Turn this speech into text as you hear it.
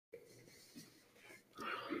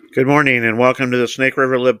Good morning and welcome to the Snake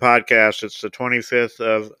River Lib podcast. It's the 25th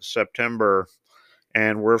of September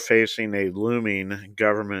and we're facing a looming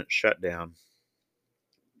government shutdown.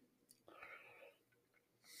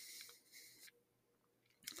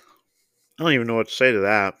 I don't even know what to say to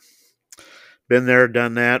that. Been there,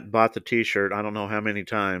 done that, bought the t-shirt I don't know how many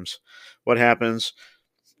times. What happens?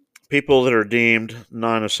 People that are deemed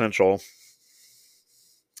non-essential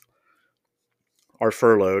are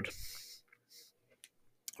furloughed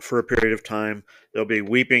for a period of time. There'll be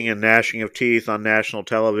weeping and gnashing of teeth on national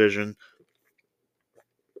television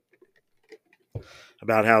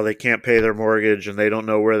about how they can't pay their mortgage and they don't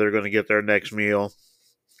know where they're going to get their next meal.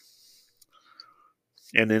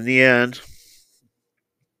 And in the end,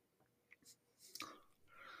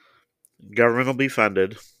 government will be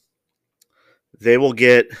funded. They will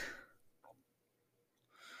get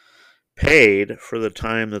paid for the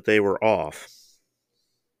time that they were off.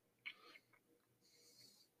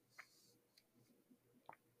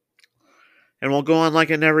 And we'll go on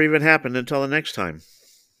like it never even happened until the next time.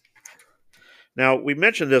 Now, we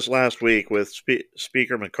mentioned this last week with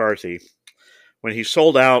Speaker McCarthy when he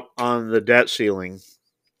sold out on the debt ceiling.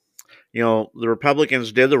 You know, the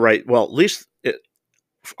Republicans did the right, well, at least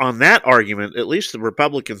on that argument, at least the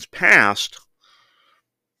Republicans passed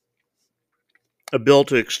a bill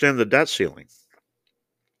to extend the debt ceiling.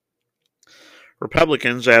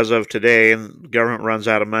 Republicans, as of today, and government runs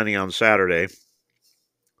out of money on Saturday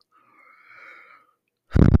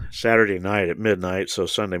night at midnight, so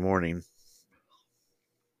Sunday morning.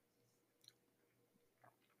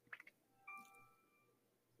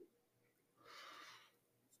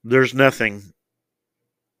 There's nothing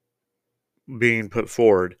being put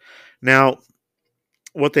forward. Now,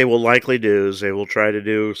 what they will likely do is they will try to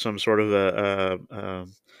do some sort of a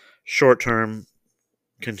short-term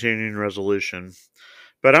continuing resolution.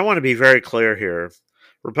 But I want to be very clear here.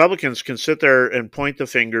 Republicans can sit there and point the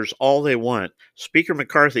fingers all they want. Speaker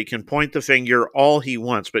McCarthy can point the finger all he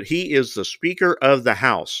wants, but he is the Speaker of the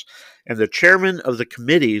House, and the chairman of the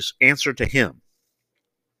committees answer to him.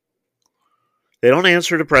 They don't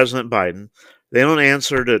answer to President Biden. They don't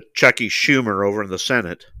answer to Chucky Schumer over in the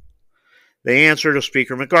Senate. They answer to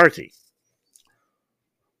Speaker McCarthy.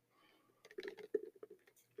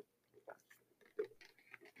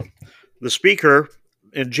 The Speaker,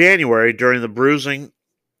 in January, during the bruising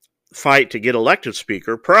fight to get elected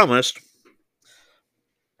Speaker, promised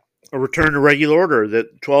a return to regular order,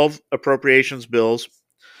 that 12 appropriations bills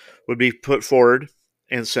would be put forward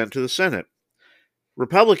and sent to the Senate.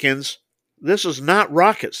 Republicans, this is not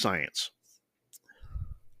rocket science.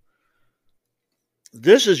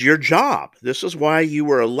 This is your job. This is why you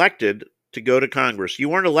were elected to go to Congress. You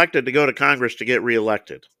weren't elected to go to Congress to get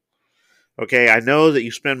reelected. Okay, I know that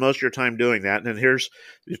you spend most of your time doing that, and here's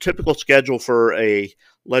the typical schedule for a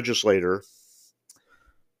legislator.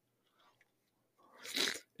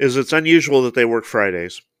 Is it's unusual that they work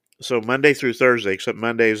Fridays. So Monday through Thursday, except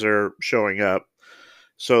Mondays are showing up.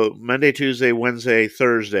 So Monday, Tuesday, Wednesday,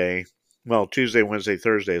 Thursday, well, Tuesday, Wednesday,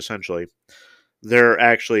 Thursday, essentially, they're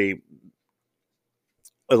actually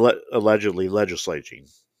allegedly legislating.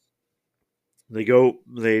 They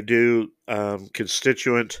do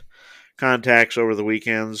constituent contacts over the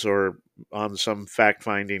weekends or on some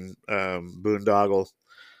fact-finding boondoggle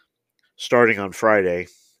starting on Friday.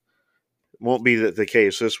 Won't be the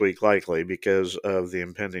case this week, likely, because of the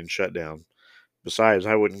impending shutdown. Besides,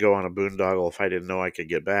 I wouldn't go on a boondoggle if I didn't know I could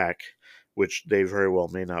get back, which they very well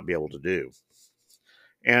may not be able to do.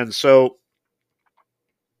 And so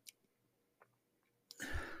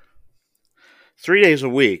 3 days a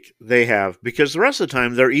week they have, because the rest of the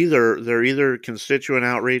time they're either constituent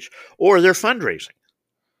outreach or they're fundraising.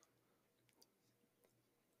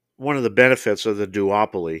 One of the benefits of the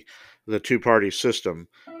duopoly, the two-party system,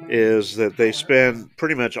 is that they spend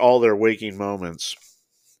pretty much all their waking moments,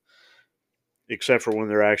 except for when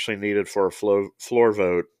they're actually needed for a floor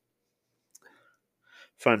vote,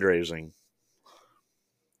 fundraising.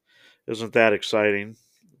 Isn't that exciting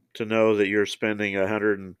to know that you're spending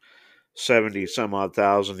 170 some odd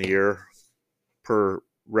thousand a year per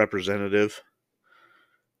representative,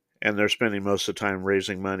 and they're spending most of the time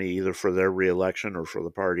raising money either for their reelection or for the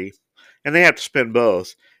party, and they have to spend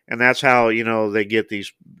both, and that's how they get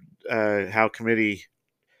these how committee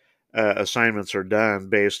assignments are done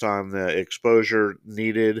based on the exposure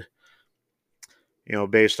needed,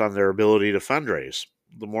 based on their ability to fundraise.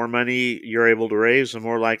 The more money you're able to raise, the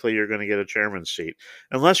more likely you're going to get a chairman's seat.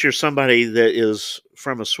 Unless you're somebody that is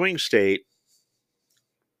from a swing state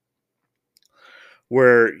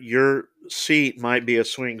where your seat might be a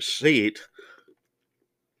swing seat,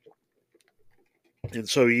 And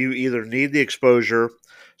so you either need the exposure,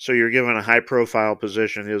 so you're given a high profile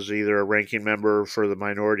position as either a ranking member for the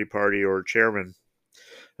minority party or chairman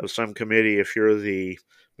of some committee if you're the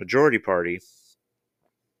majority party.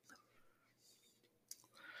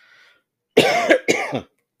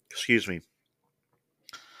 Excuse me.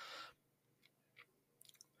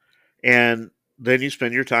 And then you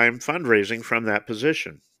spend your time fundraising from that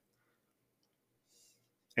position.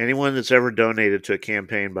 Anyone that's ever donated to a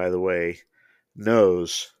campaign, by the way,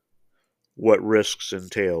 knows what risks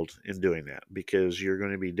entailed in doing that, because you're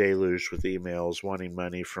going to be deluged with emails wanting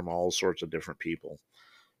money from all sorts of different people.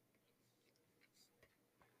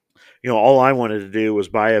 All I wanted to do was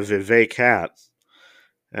buy a Vivek hat,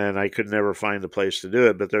 and I could never find the place to do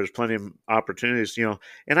it, but there's plenty of opportunities,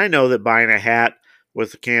 and I know that buying a hat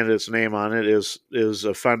with the candidate's name on it is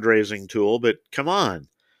a fundraising tool, but come on.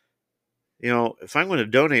 If I'm going to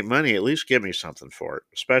donate money, at least give me something for it,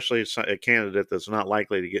 especially a candidate that's not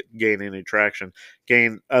likely to gain any traction,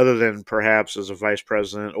 other than perhaps as a vice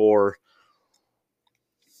president or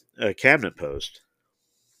a cabinet post.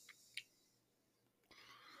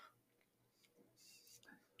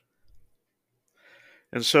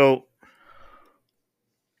 And so,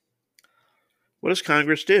 what does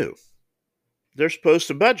Congress do? They're supposed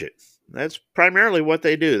to budget. That's primarily what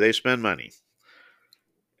they do. They spend money.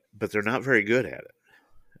 But they're not very good at it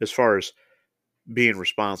as far as being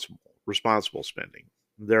responsible spending.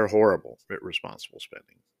 They're horrible at responsible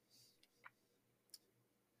spending.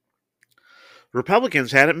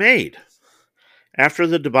 Republicans had it made. After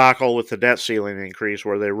the debacle with the debt ceiling increase,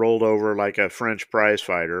 where they rolled over like a French prize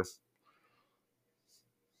fighter,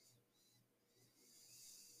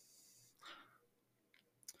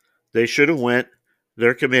 they should have went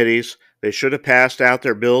their committees. They should have passed out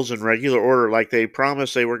their bills in regular order like they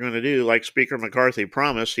promised they were going to do, like Speaker McCarthy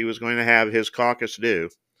promised he was going to have his caucus do.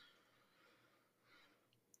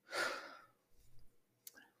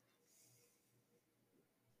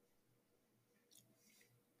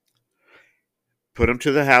 Put them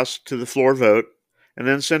to the House, to the floor vote, and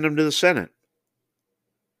then send them to the Senate.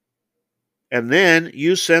 And then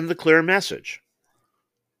you send the clear message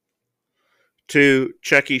to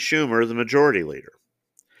Chucky Schumer, the majority leader.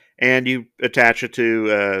 And you attach it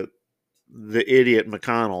to the idiot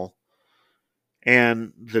McConnell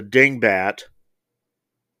and the dingbat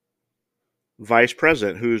vice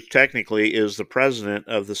president, who technically is the president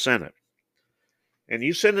of the Senate. And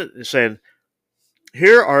you send it saying,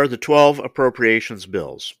 here are the 12 appropriations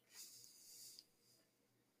bills.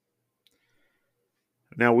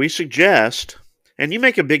 Now we suggest, and you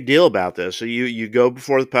make a big deal about this, so you go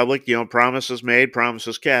before the public, promises made,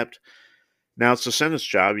 promises kept. Now it's the Senate's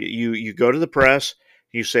job. You go to the press,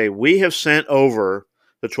 you say, we have sent over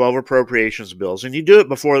the 12 appropriations bills, and you do it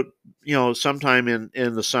before, sometime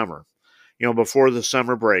in the summer, before the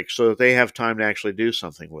summer break, so that they have time to actually do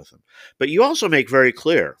something with them. But you also make very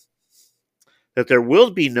clear that there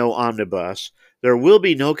will be no omnibus, there will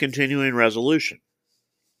be no continuing resolution.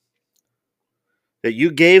 That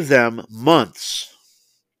you gave them months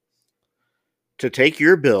to take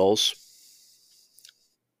your bills,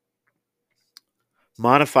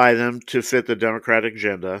 modify them to fit the Democratic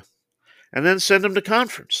agenda, and then send them to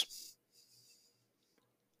conference.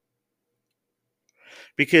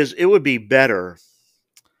 Because it would be better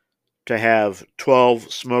to have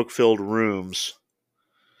 12 smoke-filled rooms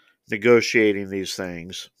negotiating these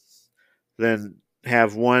things than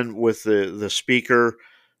have one with the speaker,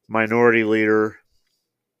 minority leader,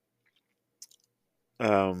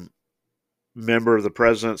 member of the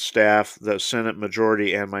president's staff, the Senate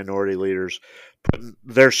majority and minority leaders,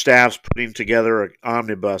 their staffs putting together an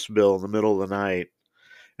omnibus bill in the middle of the night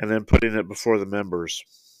and then putting it before the members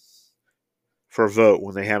for a vote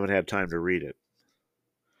when they haven't had time to read it.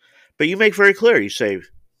 But you make very clear, you say,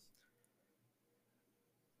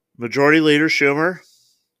 Majority Leader Schumer,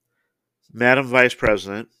 Madam Vice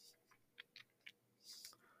President,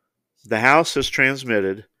 the House has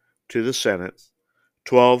transmitted to the Senate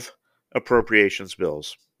 12 appropriations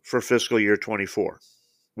bills for fiscal year 24,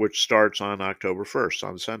 which starts on October 1st,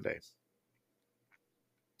 on Sunday.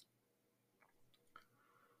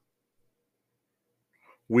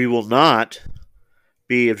 We will not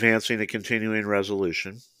be advancing a continuing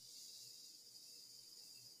resolution.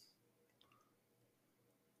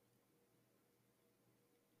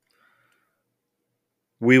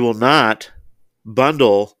 We will not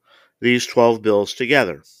bundle these 12 bills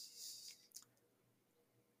together.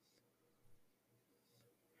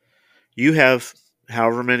 You have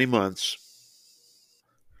however many months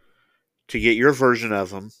to get your version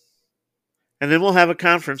of them, and then we'll have a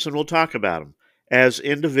conference and we'll talk about them as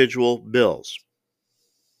individual bills.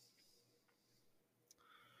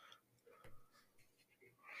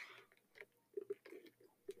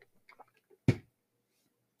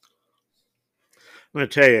 I'm going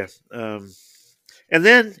to tell you. And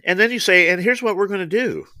then you say, and here's what we're going to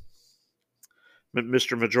do,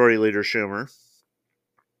 Mr. Majority Leader Schumer.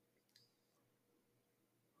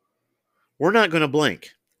 We're not going to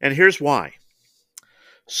blink. And here's why.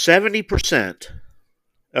 70%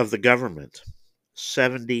 of the government,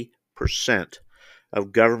 70%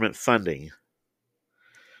 of government funding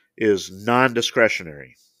is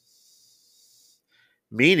non-discretionary,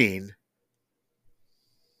 meaning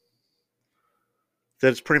that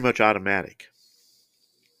it's pretty much automatic.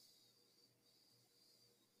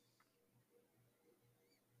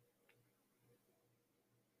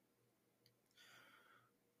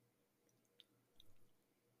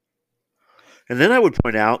 And then I would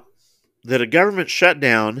point out that a government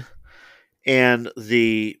shutdown and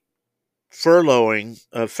the furloughing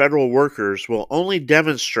of federal workers will only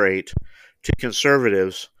demonstrate to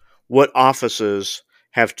conservatives what offices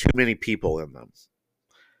have too many people in them.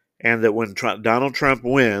 And that when Donald Trump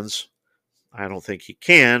wins, I don't think he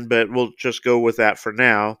can, but we'll just go with that for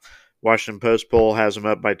now. Washington Post poll has him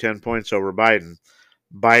up by 10 points over Biden.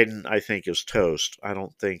 Biden, I think, is toast. I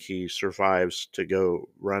don't think he survives to go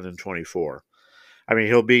run in 24. I mean,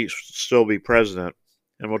 he'll still be president,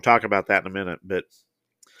 and we'll talk about that in a minute, but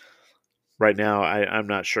right now I'm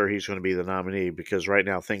not sure he's going to be the nominee because right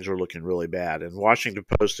now things are looking really bad. And Washington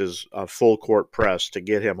Post is a full court press to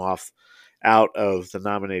get him out of the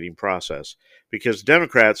nominating process because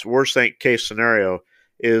Democrats' worst case scenario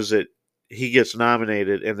is that he gets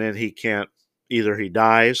nominated and then either he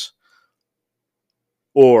dies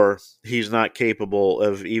or he's not capable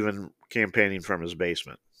of even campaigning from his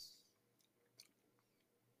basement.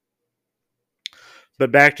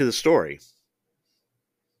 But back to the story.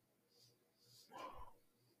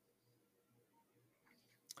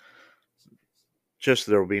 Just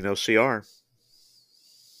there will be no CR.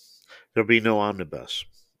 There'll be no omnibus.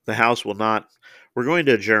 The House will not. We're going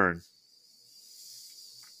to adjourn.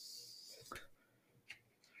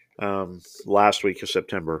 Last week of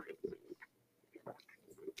September.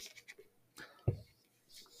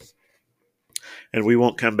 And we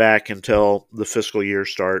won't come back until the fiscal year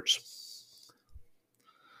starts.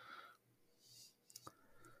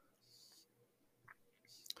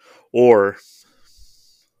 Or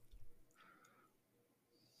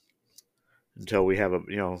until we have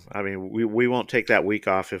we won't take that week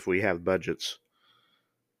off if we have budgets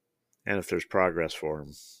and if there's progress for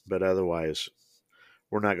them. But otherwise,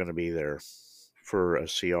 we're not going to be there for a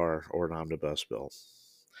CR or an omnibus bill.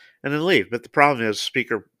 And then leave. But the problem is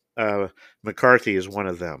Speaker McCarthy is one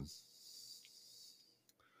of them.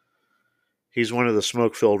 He's one of the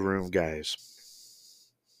smoke-filled room guys.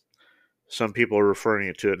 Some people are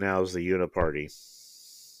referring to it now as the Uniparty.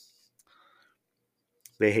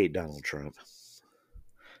 They hate Donald Trump.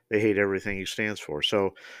 They hate everything he stands for.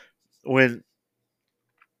 So when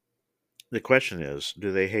the question is,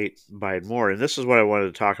 do they hate Biden more? And this is what I wanted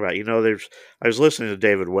to talk about. I was listening to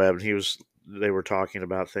David Webb, and they were talking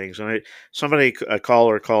about things, and a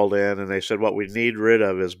caller called in, and they said what we need rid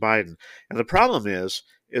of is Biden. And the problem is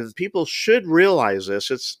people should realize this.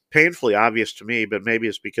 It's painfully obvious to me, but maybe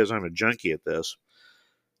it's because I'm a junkie at this.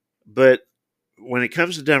 But when it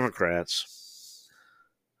comes to Democrats,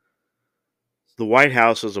 the White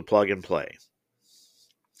House is a plug and play.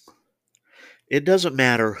 It doesn't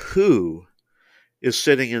matter who is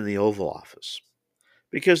sitting in the Oval Office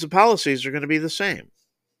because the policies are going to be the same.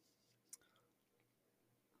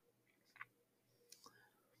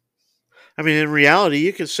 I mean, in reality,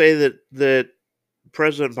 you could say that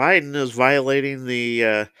President Biden is violating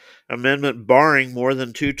the amendment barring more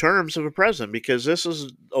than 2 terms of a president because this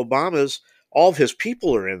is Obama's, all of his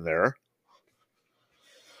people are in there.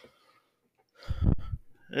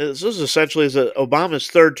 This is essentially Obama's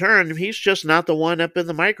 3rd term. He's just not the one up in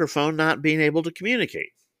the microphone not being able to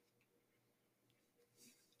communicate.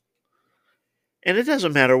 And it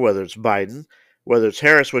doesn't matter whether it's Biden, whether it's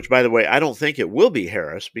Harris, which, by the way, I don't think it will be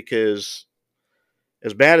Harris because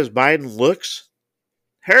as bad as Biden looks,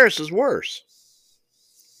 Harris is worse.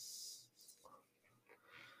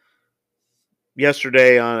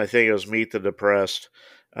 Yesterday on, I think it was Meet the Depressed,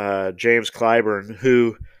 James Clyburn,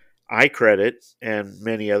 who I credit and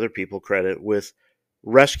many other people credit with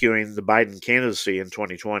rescuing the Biden candidacy in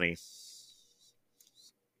 2020.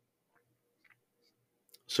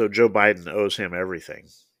 So Joe Biden owes him everything.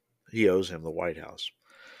 He owes him the White House.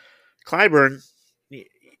 Clyburn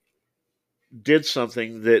did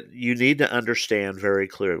something that you need to understand very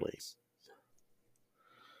clearly.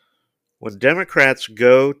 When Democrats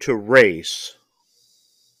go to race,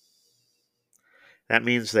 that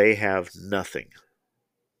means they have nothing.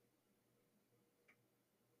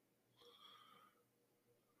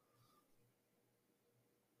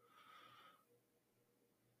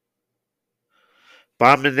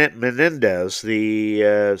 Bob Menendez,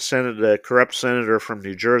 the corrupt senator from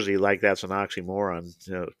New Jersey, like that's an oxymoron,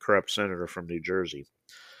 corrupt senator from New Jersey.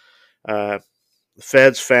 The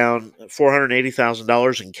feds found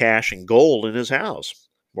 $480,000 in cash and gold in his house.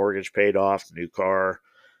 Mortgage paid off, new car.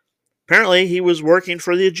 Apparently, he was working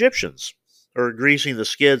for the Egyptians, or greasing the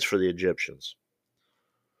skids for the Egyptians.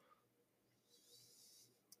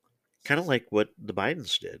 Kind of like what the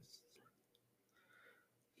Bidens did.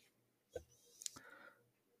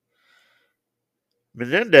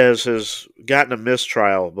 Menendez has gotten a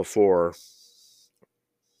mistrial before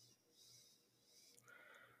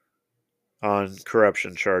on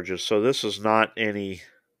corruption charges, so this is not any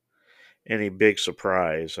big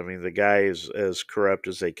surprise. I mean, the guy is as corrupt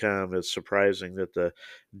as they come. It's surprising that the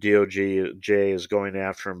DOJ is going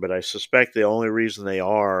after him, but I suspect the only reason they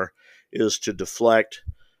are is to deflect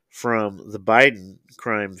from the Biden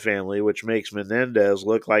crime family, which makes Menendez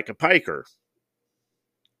look like a piker,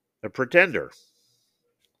 a pretender.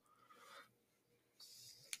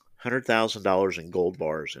 $100,000 in gold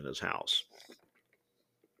bars in his house.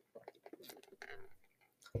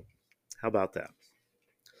 How about that?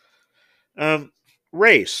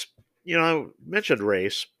 Race. I mentioned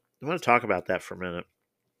race. I want to talk about that for a minute.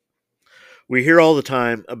 We hear all the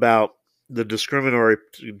time about the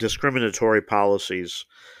discriminatory policies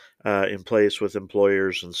in place with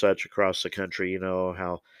employers and such across the country.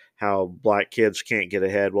 How black kids can't get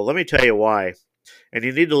ahead. Well, let me tell you why. And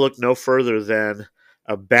you need to look no further than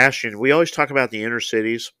a bastion. We always talk about the inner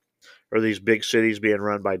cities or these big cities being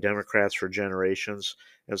run by Democrats for generations,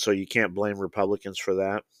 and so you can't blame Republicans for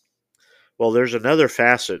that. Well, there's another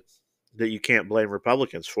facet that you can't blame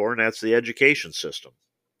Republicans for, and that's the education system.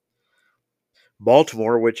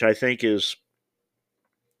 Baltimore, which I think is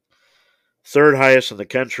third highest in the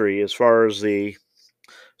country as far as the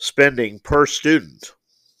spending per student.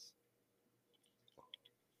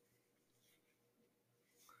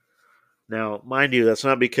 Now, mind you, that's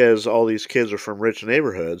not because all these kids are from rich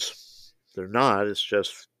neighborhoods. They're not. It's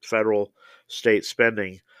just federal, state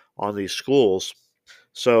spending on these schools.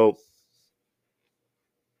 So,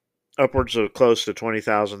 upwards of close to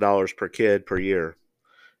 $20,000 per kid per year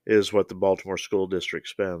is what the Baltimore School District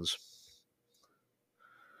spends.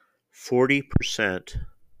 40%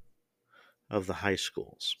 of the high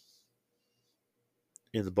schools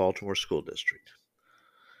in the Baltimore School District,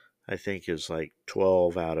 I think, is like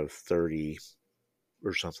 12 out of 30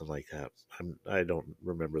 or something like that. I don't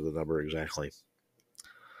remember the number exactly.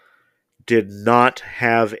 Did not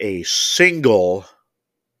have a single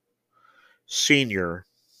senior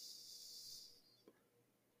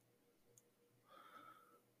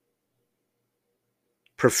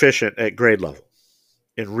proficient at grade level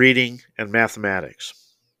in reading and mathematics.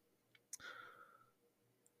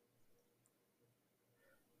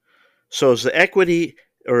 So is the equity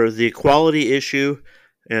or the equality issue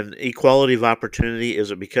and equality of opportunity,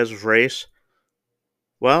 is it because of race?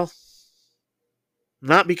 Well,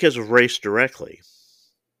 not because of race directly.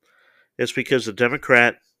 It's because the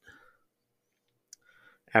Democrat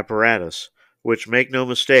apparatus, which, make no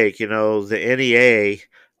mistake, the NEA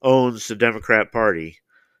owns the Democrat Party.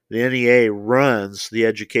 The NEA runs the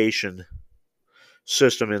education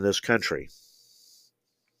system in this country.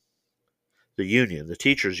 The union, the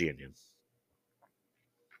teachers' union.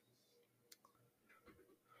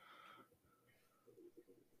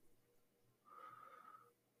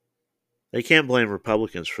 They can't blame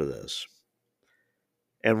Republicans for this.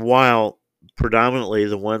 And while predominantly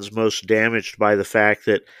the ones most damaged by the fact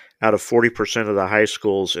that out of 40% of the high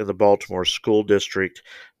schools in the Baltimore School District,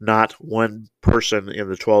 not one person in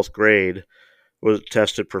the 12th grade was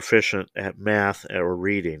tested proficient at math or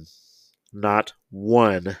reading. Not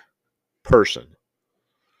one person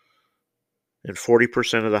in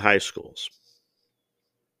 40% of the high schools.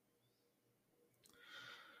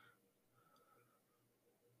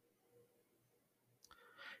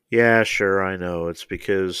 Yeah, sure, I know. It's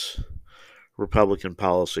because Republican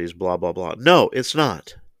policies, blah, blah, blah. No, it's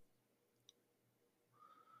not.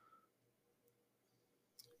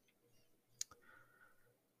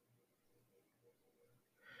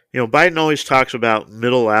 Biden always talks about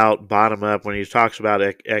middle out, bottom up when he talks about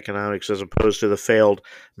economics as opposed to the failed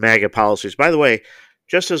MAGA policies. By the way,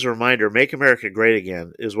 just as a reminder, Make America Great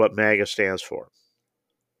Again is what MAGA stands for.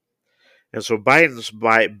 And so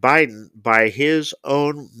Biden, by his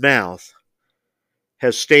own mouth,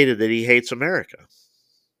 has stated that he hates America.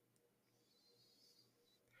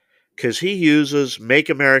 Because he uses Make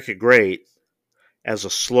America Great as a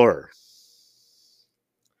slur.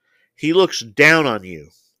 He looks down on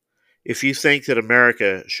you if you think that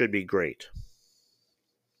America should be great.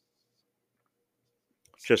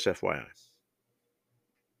 Just FYI.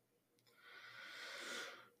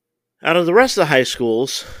 Out of the rest of the high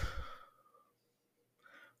schools,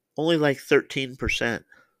 only like 13%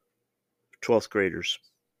 12th graders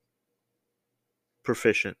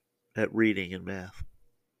proficient at reading and math.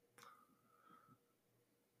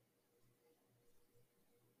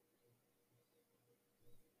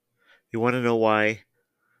 You want to know why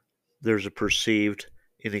there's a perceived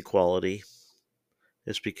inequality?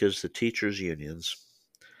 It's because the teachers' unions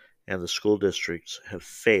and the school districts have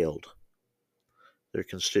failed their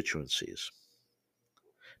constituencies.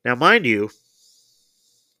 Now, mind you,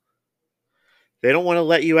 they don't want to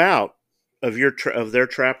let you out of of their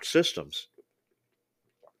trapped systems.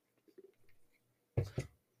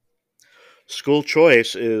 School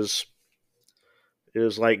choice is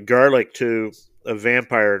like garlic to a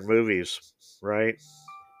vampire in movies, right?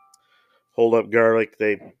 Hold up garlic,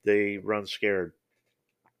 they run scared.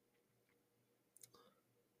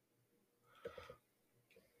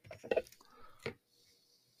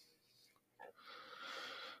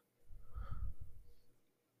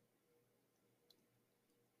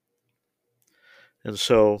 And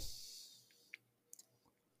so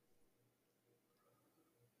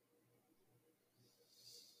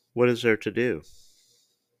what is there to do?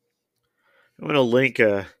 I'm going to link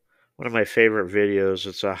one of my favorite videos.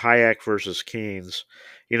 It's a Hayek versus Keynes.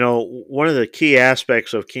 You know, one of the key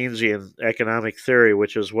aspects of Keynesian economic theory,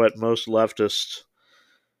 which is what most leftists,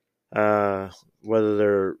 uh,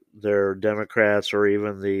 whether they're Democrats or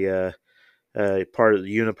even the part of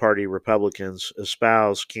the uniparty Republicans,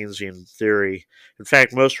 espouse Keynesian theory. In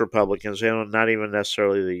fact, most Republicans, not even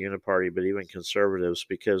necessarily the uniparty, but even conservatives,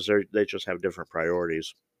 because they just have different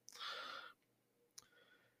priorities.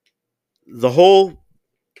 The whole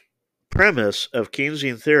premise of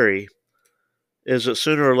Keynesian theory is that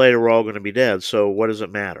sooner or later we're all going to be dead, so what does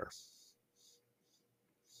it matter?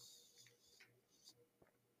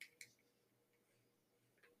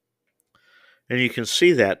 And you can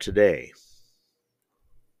see that today.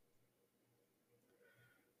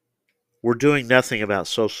 We're doing nothing about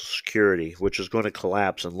Social Security, which is going to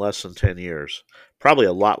collapse in less than 10 years, probably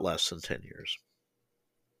a lot less than 10 years.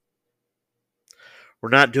 We're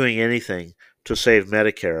not doing anything to save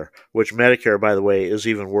Medicare, which Medicare, by the way, is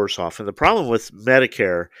even worse off. And the problem with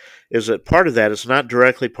Medicare is that part of that is not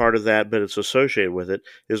directly part of that, but it's associated with it,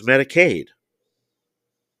 is Medicaid.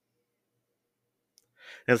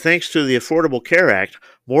 And thanks to the Affordable Care Act,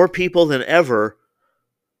 more people than ever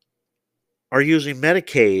are using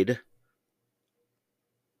Medicaid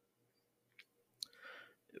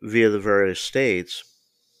via the various states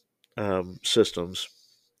systems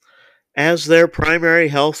as their primary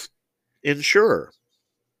health insurer.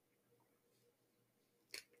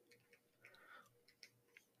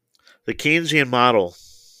 The Keynesian model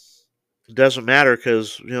doesn't matter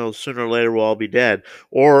because sooner or later we'll all be dead.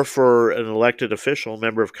 Or for an elected official,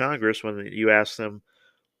 member of Congress, when you ask them,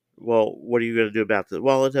 well, what are you going to do about this?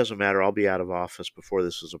 Well, it doesn't matter. I'll be out of office before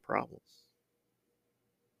this is a problem.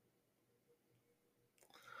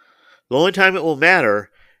 The only time it will matter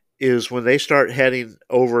is when they start heading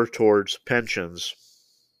over towards pensions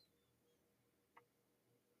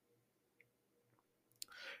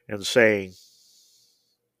and saying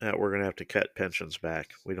that we're going to have to cut pensions back.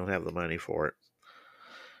 We don't have the money for it.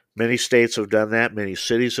 Many states have done that. Many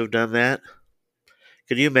cities have done that.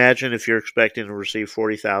 Can you imagine if you're expecting to receive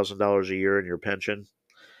 $40,000 a year in your pension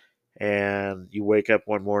and you wake up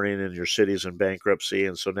one morning and your city's in bankruptcy,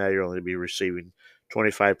 and so now you're only going to be receiving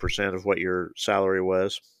 25% of what your salary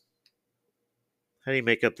was? How do you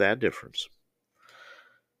make up that difference?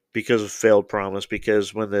 Because of failed promise,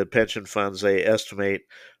 because when the pension funds, they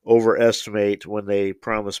overestimate when they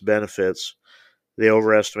promise benefits, they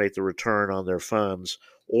overestimate the return on their funds.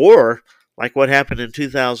 Or like what happened in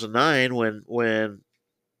 2009 when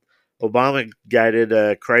Obama guided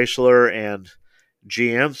Chrysler and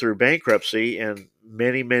GM through bankruptcy, and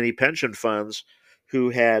many pension funds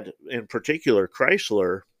who had, in particular,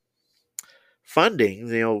 Chrysler funding,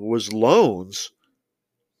 was loans.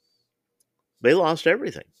 They lost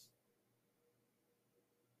everything.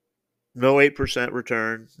 No 8%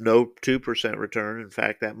 return, no 2% return. In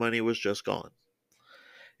fact, that money was just gone.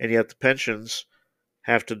 And yet the pensions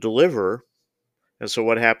have to deliver. And so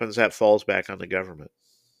what happens? That falls back on the government.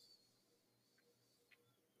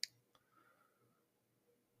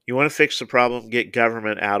 You want to fix the problem, get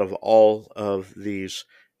government out of all of these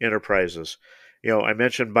enterprises. I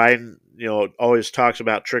mentioned Biden, always talks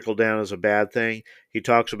about trickle down as a bad thing. He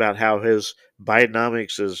talks about how his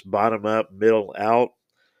Bidenomics is bottom up, middle out.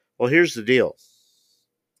 Well, here's the deal.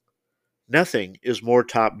 Nothing is more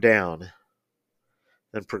top down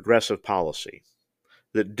than progressive policy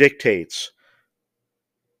that dictates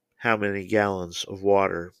how many gallons of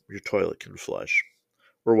water your toilet can flush,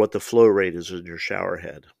 or what the flow rate is in your shower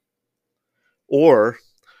head, or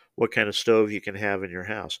what kind of stove you can have in your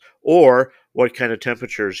house, or what kind of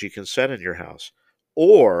temperatures you can set in your house,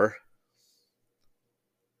 or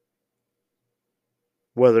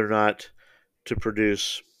whether or not to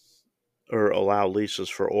produce or allow leases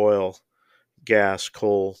for oil, gas,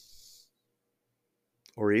 coal,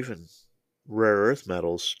 or even rare earth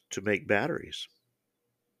metals to make batteries.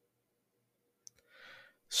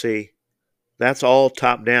 See, that's all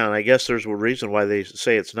top down. I guess there's a reason why they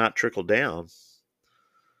say it's not trickle down,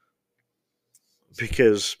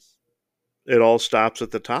 because it all stops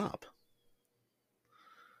at the top.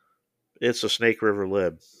 It's a Snake River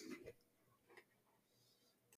lib.